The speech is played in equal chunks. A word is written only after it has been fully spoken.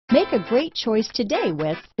Make a great choice today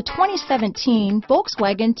with the 2017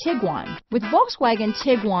 Volkswagen Tiguan. With Volkswagen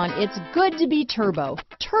Tiguan, it's good to be turbo.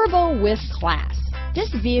 Turbo with class.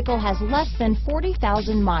 This vehicle has less than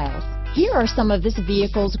 40,000 miles. Here are some of this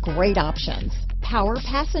vehicle's great options: power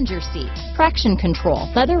passenger seat, traction control,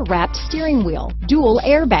 leather-wrapped steering wheel, dual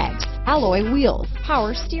airbags, alloy wheels,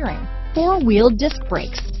 power steering, four-wheel disc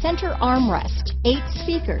brakes, center armrest, 8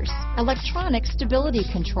 speakers, electronic stability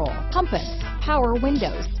control, compass, power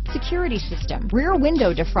windows, security system, rear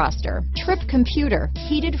window defroster, trip computer,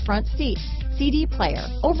 heated front seats, CD player,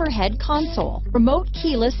 overhead console, remote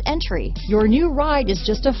keyless entry. Your new ride is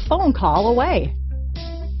just a phone call away.